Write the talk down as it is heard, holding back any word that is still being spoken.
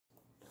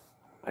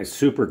I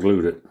super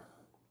glued it.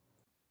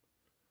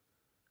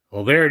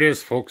 Well, there it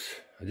is, folks.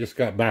 I just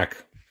got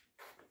back.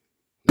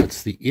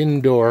 That's the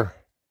indoor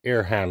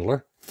air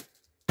handler,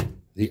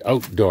 the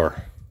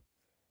outdoor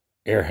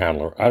air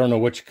handler. I don't know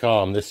what you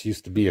call them. This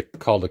used to be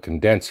called a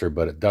condenser,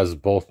 but it does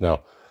both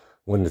now.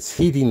 When it's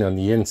heating on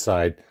the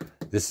inside,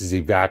 this is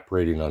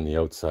evaporating on the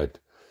outside.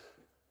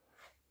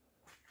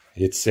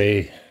 It's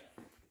a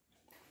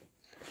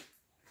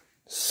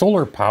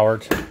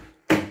solar-powered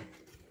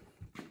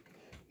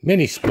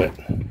mini split.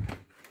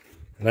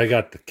 And I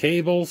got the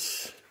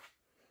cables.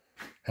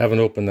 Haven't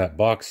opened that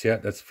box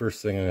yet. That's the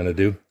first thing I'm going to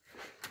do.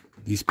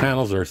 These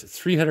panels are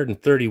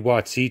 330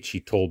 watts each, he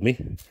told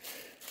me.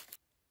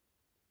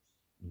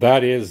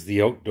 That is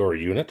the outdoor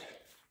unit.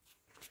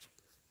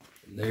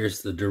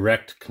 There's the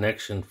direct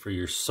connection for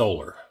your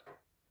solar.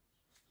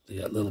 They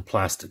got little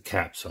plastic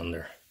caps on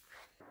there.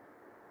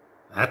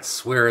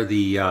 That's where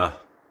the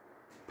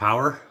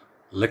power,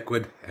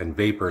 liquid, and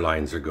vapor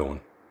lines are going.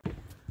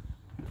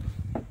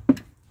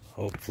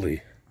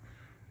 Hopefully,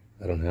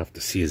 I don't have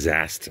to see his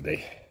ass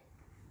today.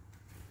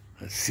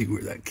 Let's see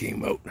where that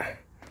came out.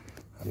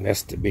 I'm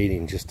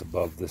estimating just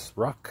above this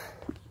rock.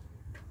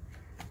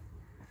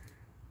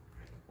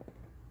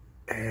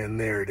 And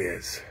there it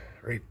is,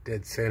 right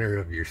dead center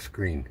of your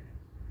screen.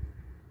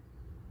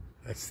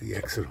 That's the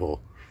exit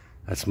hole.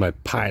 That's my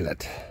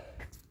pilot.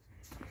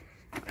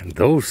 And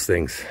those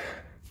things,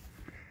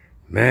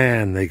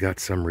 man, they got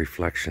some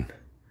reflection.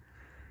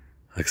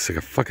 Looks like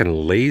a fucking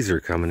laser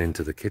coming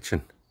into the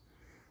kitchen.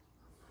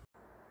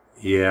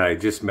 Yeah, I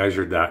just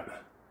measured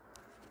that.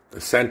 The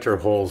center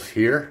holes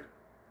here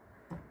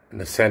and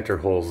the center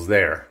holes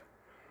there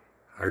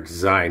are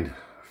designed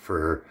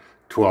for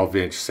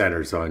 12-inch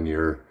centers on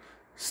your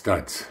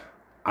studs.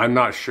 I'm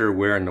not sure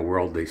where in the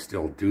world they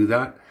still do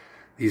that.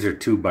 These are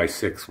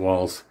 2x6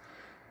 walls,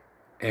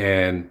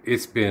 and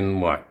it's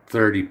been what,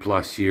 30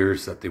 plus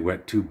years that they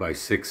went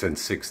 2x6 and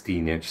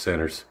 16-inch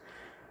centers.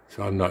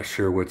 So I'm not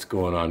sure what's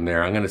going on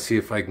there. I'm going to see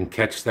if I can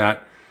catch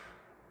that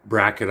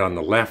bracket on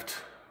the left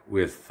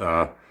with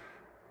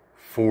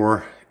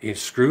 4-inch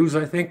screws,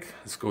 I think.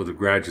 Let's go to the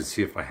garage and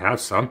see if I have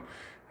some,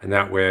 and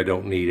that way I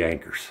don't need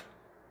anchors.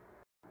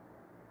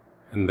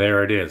 And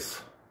there it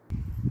is.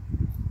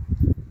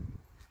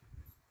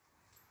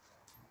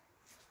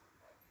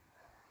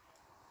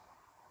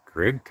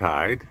 Grid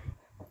tied.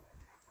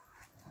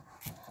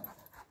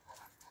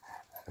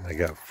 And I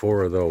got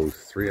 4 of those,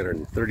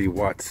 330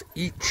 watts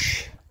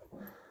each.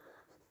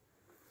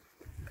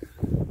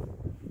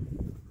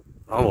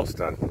 Almost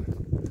done.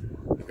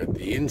 I got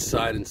the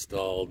inside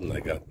installed and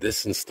I got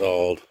this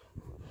installed.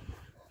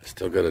 I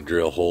still got to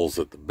drill holes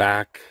at the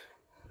back.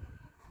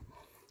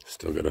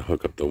 Still got to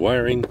hook up the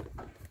wiring.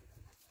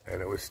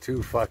 And it was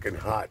too fucking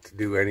hot to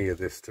do any of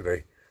this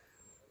today.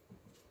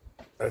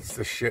 That's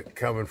the shit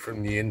coming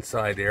from the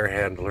inside air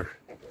handler.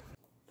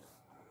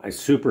 I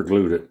super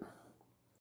glued it.